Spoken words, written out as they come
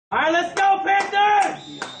All right, let's go,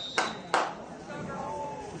 Panthers!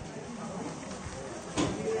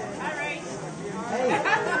 Hi, Ray. Hey.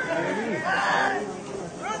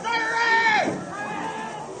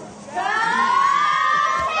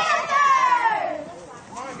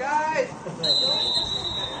 Come on, guys.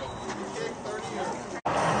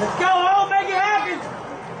 Let's go, all make it happen!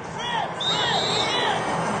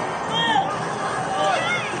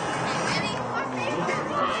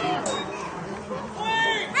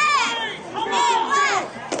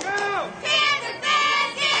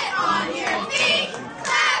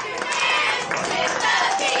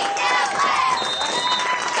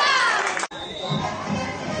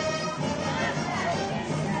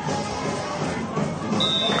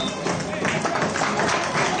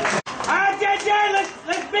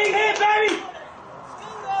 Let's big hit, baby!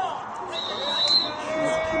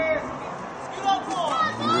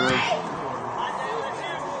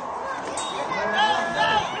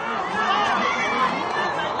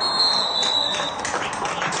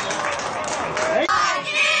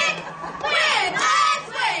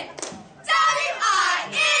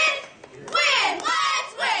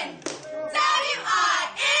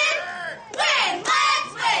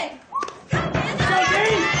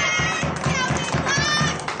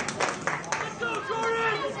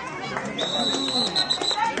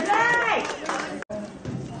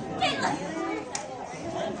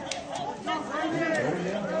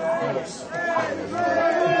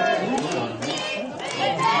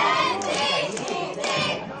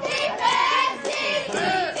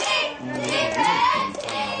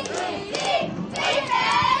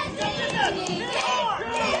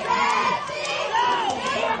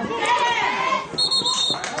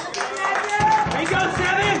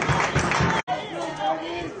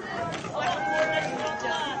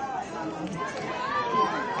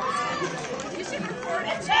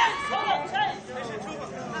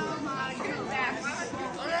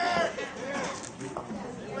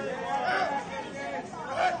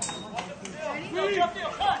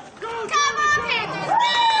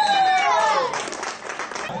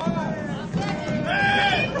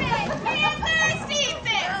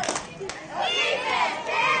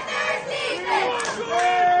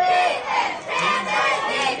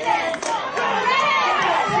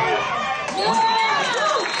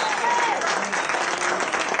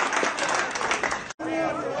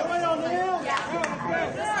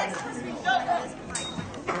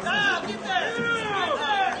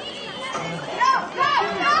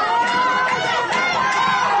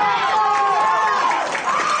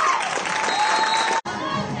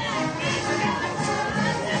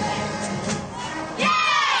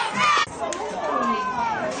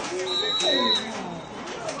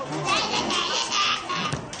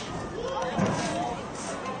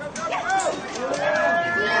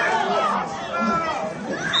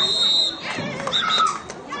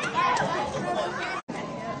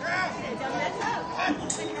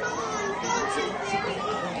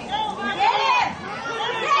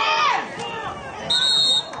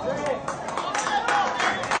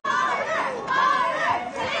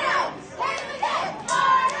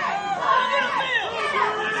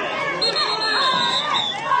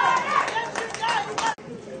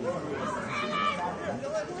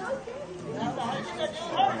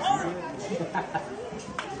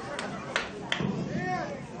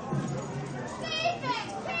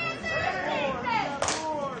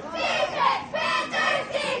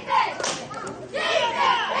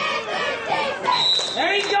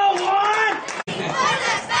 There you go, Warren!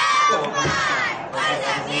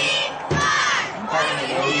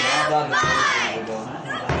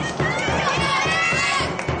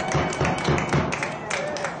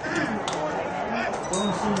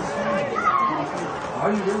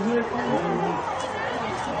 Are you in here?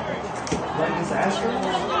 Like this Astro?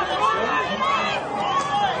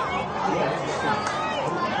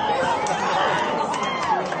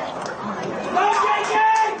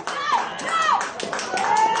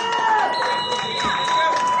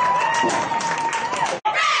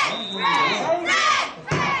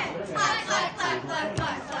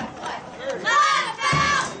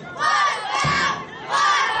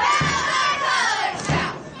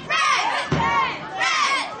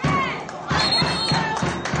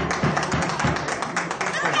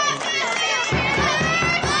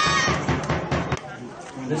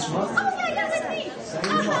 This month?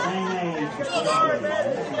 Same age.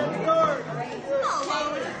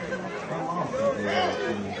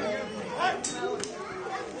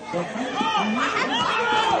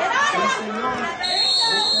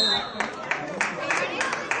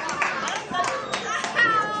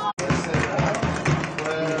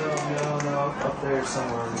 Up there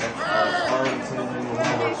somewhere in Arlington, one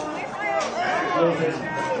of those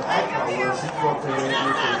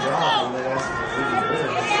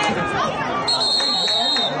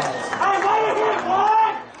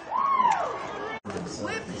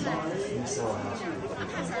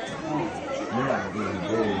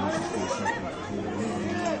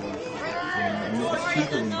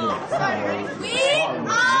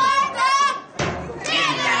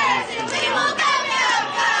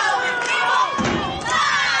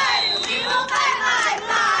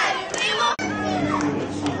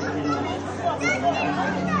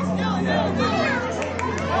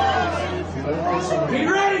Be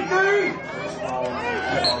ready, three!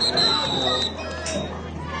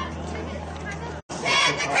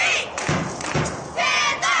 Panther Creek!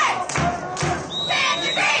 Panthers!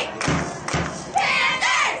 Panther Creek!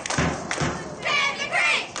 Panthers! Panther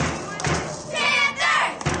Creek!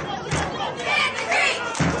 Panthers! Panther Creek!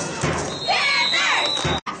 Panthers!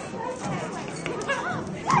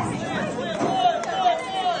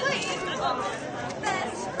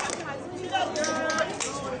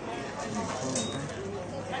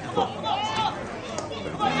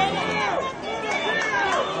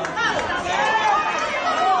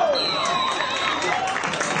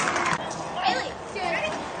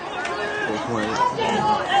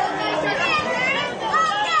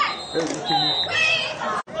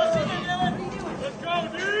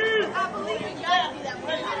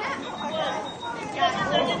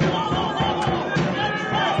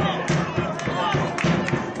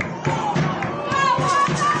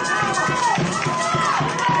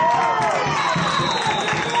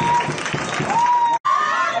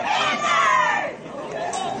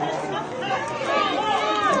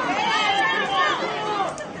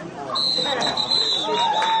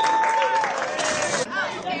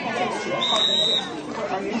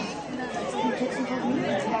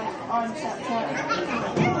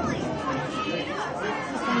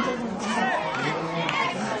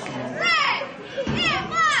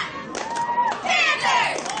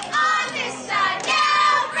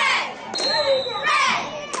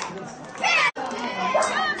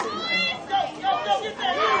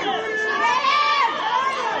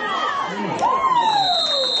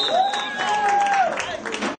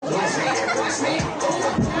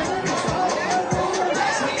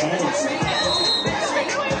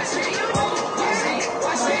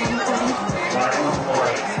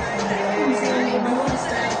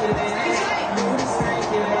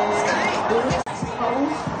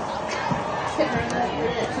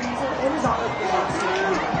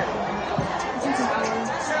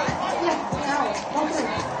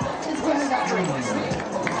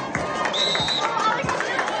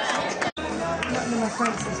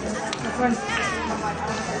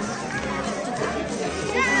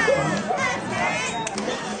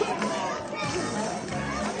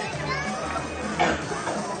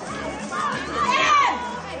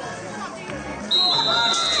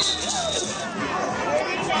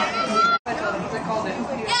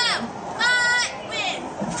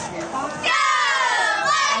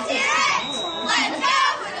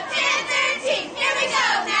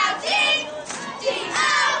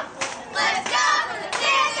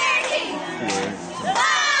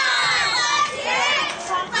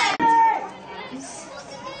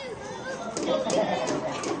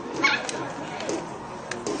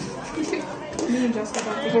 Me and Jessica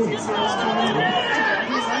got to get sales time.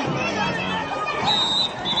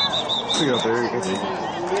 Look out there, you can see.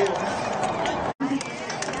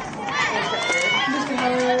 Mr.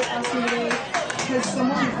 Heller asked me today, because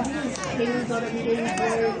someone, I think it was Haley, got at me dating and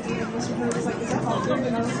Mr. Heller was like, is that awkward?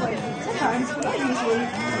 And I was like, sometimes, but not usually.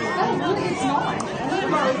 No, really, it's not. I think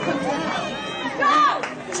about it comes in. No!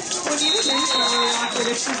 When you think it's not really awkward,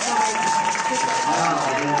 it's just like,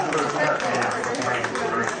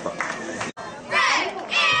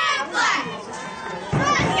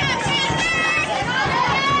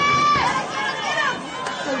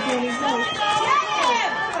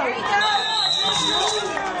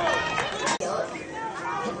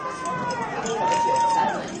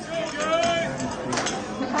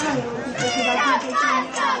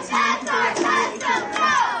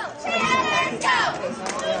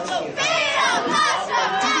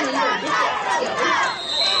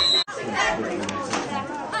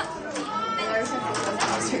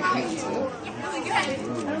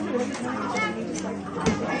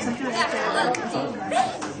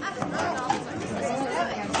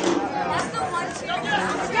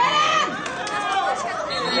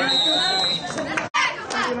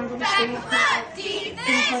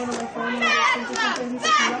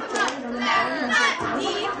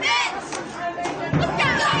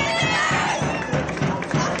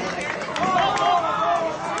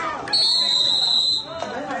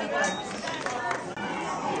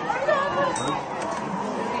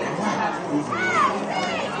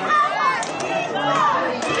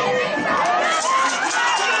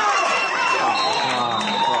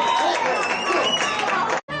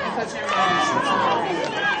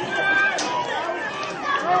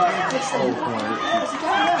 Oh, come on.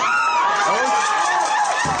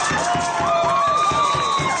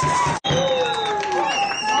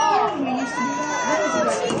 We used to do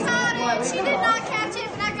that. She caught it. She did not catch it,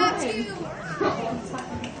 but I got two.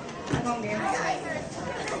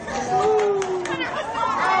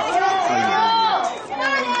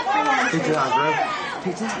 Take it out, bro.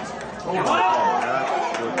 Take it out. Oh, my God.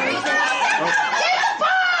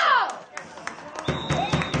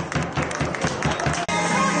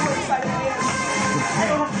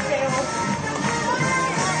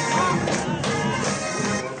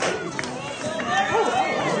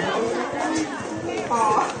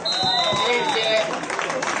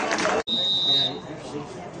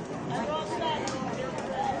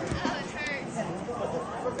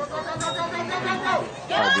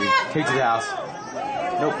 Alright, dude. Take it to the house.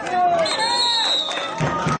 Nope.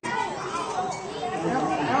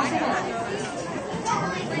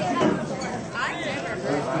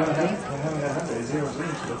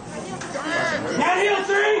 Downhill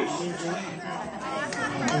three!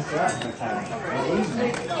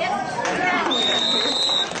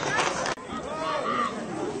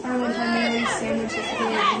 I remember when Mary's sandwich was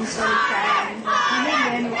good and he started crying. You made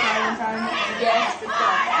Daniel cry one time. Yes,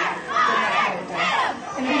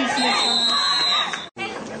 and then he snitched on us.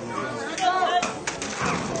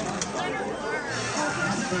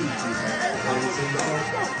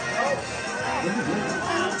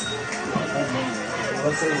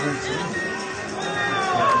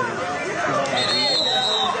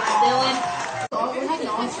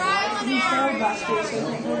 He failed last year, so he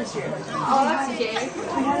can't go this year. Oh, that's okay. I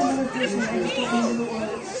had another person that I just don't remember who it was.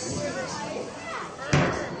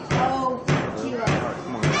 Oh, Kila.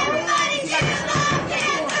 Everybody get the love,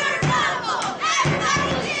 Panther Rumble!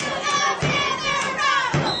 Everybody get the love, Panther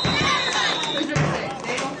Rumble!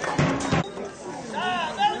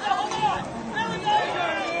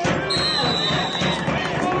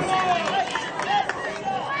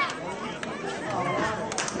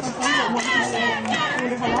 I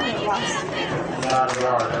wonder how long it lasts.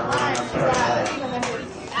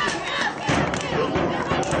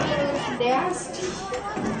 They asked.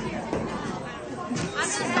 I'm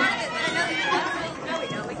just starting it, but I know you no, we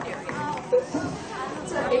don't. We do.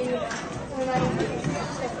 It's okay. When I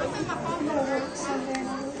gotta work Sunday and I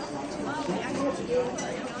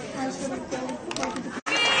was gonna go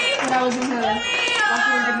when I was in her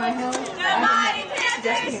walking into my hill. Nobody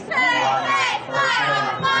Panthers play!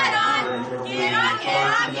 Fight on! Get on, get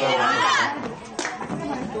on, get on up!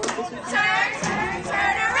 Turn, turn,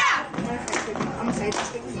 turn around! I'm gonna say this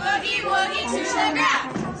thing. Boogie, woogie to the ground!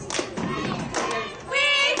 We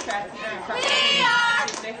are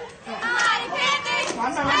Mighty Panthers!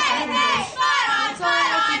 Hey, hey, fight on,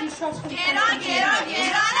 fight on! Get on, get on,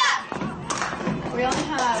 get on up! We only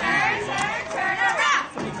have. Turn, turn, turn around!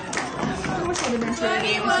 I wish I would have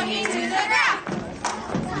Boogie, woogie to the ground!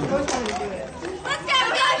 I always wanted to do it. Let's go,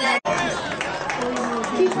 go, go!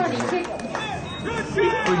 Keep running, kick him.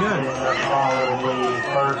 What are you doing?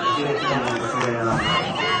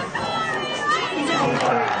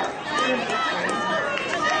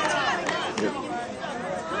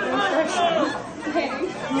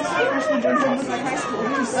 Freshman Jordan was like high school.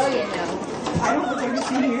 Oh, yeah, no. I don't look like a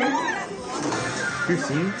senior. You're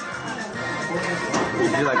senior?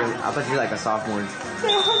 You're like a, I thought you were like a sophomore. No,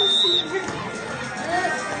 I'm a senior.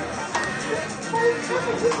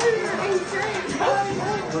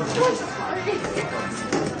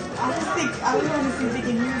 I was honestly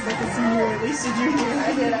thinking he was like a senior, at least a junior. I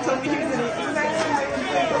did. I told me he was an 8th grader. I was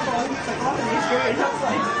playing football. He was like, I'm an 8th grade. I was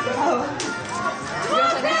like, oh. You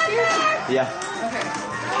want to next year? Yeah. Okay.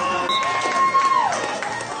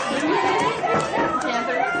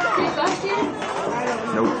 Panther Creek last year? I don't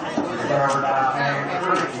know. Nope. I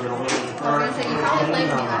was gonna say you probably played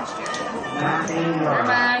me last year. Never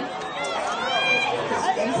mind.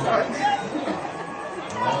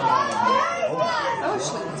 Oh,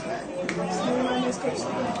 shit.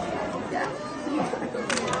 Yeah.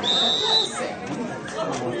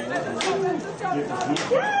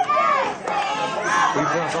 What do you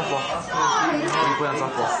play on softball? What do you play on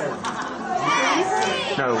softball?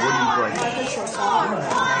 No, what do you play?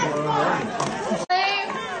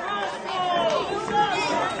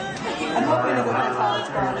 I'm hoping to go to college.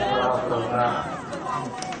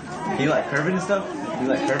 Do you like curving and stuff? Do you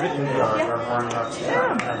like curving?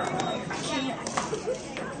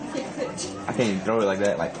 I can't even throw it like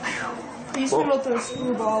that. Like, We used to be able to throw a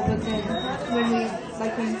screwball, but then when we,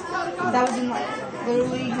 like, when that was in, like, Little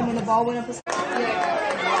League, and when the ball went up the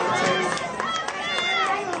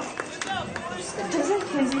doesn't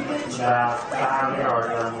Kenzie pitch?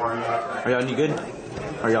 are y'all any good?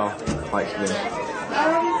 Are y'all like good?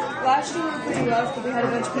 Last year we were pretty rough, but we had a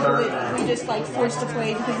bunch of people that we just like forced to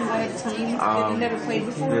play because we wanted a team that had never played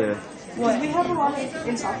before. Yeah. Because we have a lot of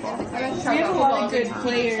in softball. We have a lot of good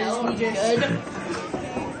players. We just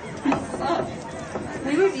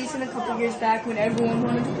we were decent a couple years back when everyone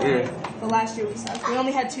wanted to play. Yeah. But last year we sucked. We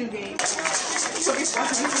only had 2 games. So we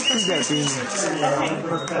sucked. Who's that being?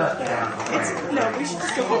 No, we should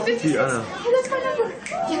just go home. Yeah, I know. Hey, that's my number.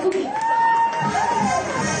 Yeah, okay.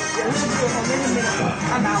 Yeah, we should go home in a minute.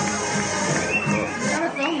 I'm out. Gotta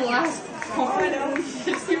film the last Oh, I know.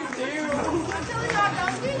 Yes, you do. Even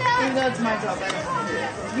though it's my job, I don't do it.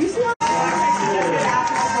 You see how and then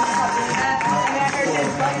I heard his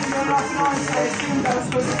button going off and on, so I assumed I was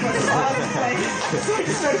supposed to put it on. So I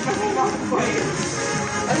just started fucking off the play.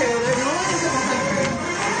 Okay, well, there's no one who's a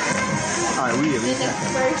 100. Alright, we at least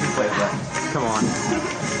play that. Come on.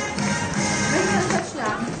 Make that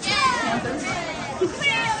touchdown. Panthers.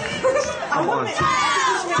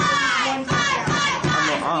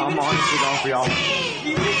 I'm honestly going for y'all.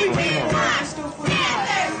 Even if we make it, we're still 45.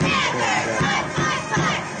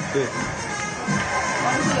 Good.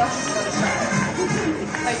 Honestly, y'all should go to shot.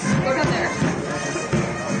 Like, go down there.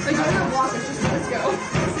 Like, you don't have block, it's just let's go.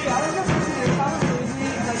 See, I don't know what to do. If I was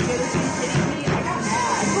losing, like, the other team hitting me, I got mad. I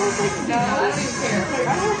was like, No, I don't even care. like, I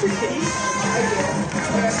don't want your kitty. I do.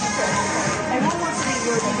 Like, I don't care. Everyone wants to be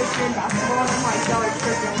good. We just in basketball, and I'm like, y'all are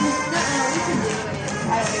tripping. No, we can do it.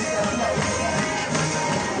 I don't think so. No, we can't.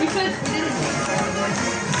 We could, we didn't do it.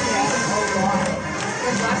 Yeah.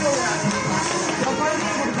 We're black or white. I'll probably be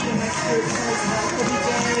able to be in next year because Kobe J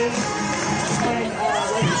and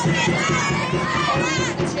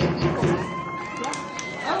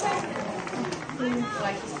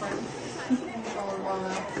Like this part. Oh, we're wrong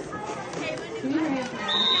now.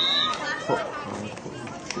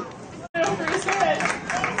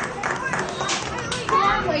 Come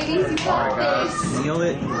on, ladies, you got this. Just kneel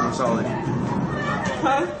it, we're solid.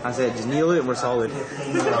 Huh? I said, just kneel it, and we're solid.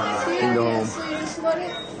 And go home. So you just let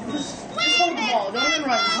it. Just hold the ball. Don't even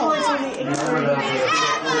run. Just hold it. It's only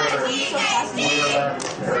 8:30. So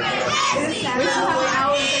fascinating. We still have an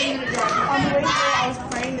hour and 30-minute drive. On the way here, I was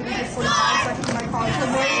praying that we get 45 seconds of my college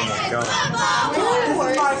homework. Go. This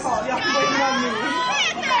is my fault. Y'all can blame it on me.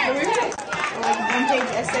 But we had like 1-page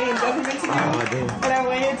essay in government to do. Oh, damn. And I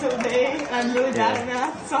waited till the day, and I'm really bad at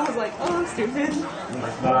math. So I was like, oh, I'm stupid.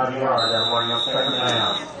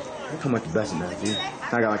 Come with the best at math, dude.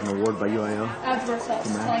 I got like an award by UIL. Algebra stuff.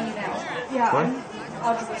 Telling you now. Yeah, What?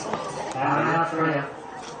 algebra stuff.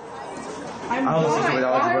 I'm I was just with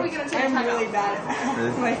Why are we algebra. going to take I'm time really out? bad at math.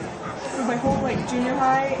 Really? Like, for my whole like junior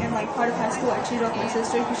high and like part of high school, I cheated off my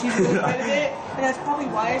sister because she's really good at it, and that's probably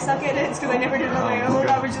why I suck at it. It's because I never did it on my own.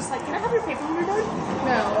 I was just like, can I have your paper when you're done?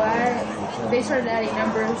 No, they started adding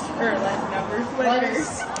numbers, or like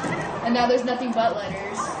letters, and now there's nothing but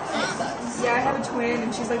letters, and it sucks. Yeah, I have a twin,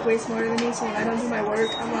 and she's like way smarter than me. So when I don't do my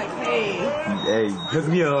work, I'm like, hey. Hey, hook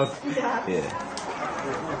me up. Yeah. Yeah.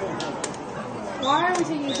 Why are we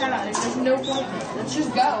taking time out? There's no point. Let's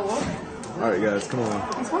just go. Alright, guys, come on.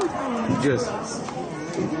 It's probably fine. Just.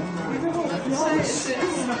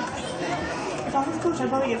 If I was coach, I'd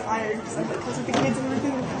probably get fired because of the kids and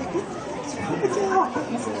everything. I'm like, what's wrong with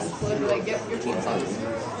you? Literally, get your team sucks.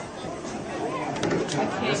 I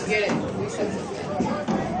can't get it. We said something.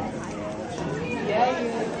 Yeah, you.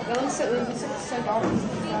 That looks so dark. It's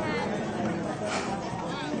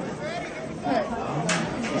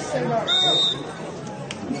so dark.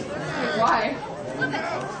 Wait, why?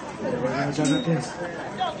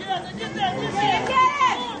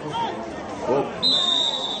 Whoa.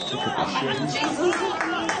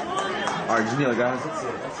 Alright, just kneel, guys.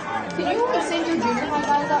 Can you only send your junior high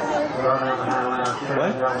guys out here?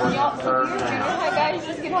 What? Can your junior high guys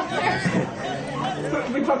just get out there?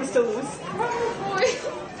 We probably still lose.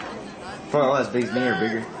 Probably all as big as me or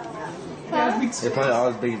bigger. Yeah, we They're probably all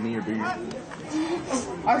as big as me or bigger.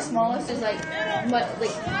 Our smallest is like, but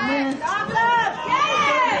like,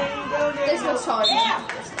 this much taller than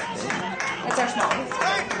us. That's our smallest.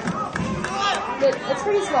 But it's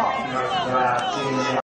pretty small.